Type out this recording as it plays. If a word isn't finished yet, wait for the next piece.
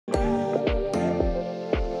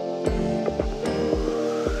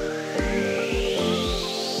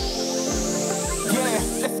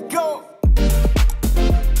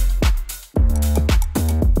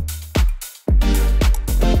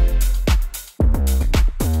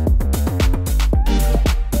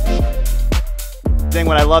amazing.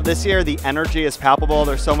 What I love this year, the energy is palpable.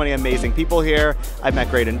 There's so many amazing people here. I've met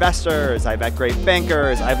great investors, I've met great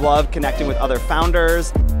bankers, I've loved connecting with other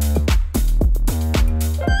founders.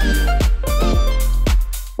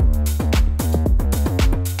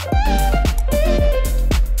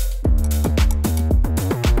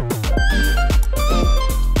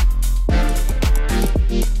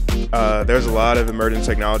 There's a lot of emerging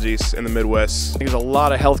technologies in the Midwest. There's a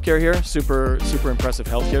lot of healthcare here, super impressive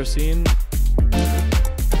healthcare scene.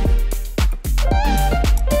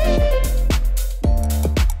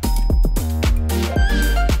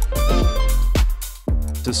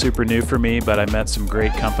 This is super new for me, but I met some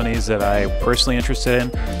great companies that I'm personally interested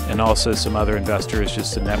in, and also some other investors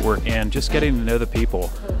just to network and just getting to know the people.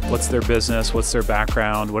 What's their business, what's their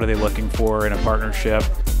background, what are they looking for in a partnership,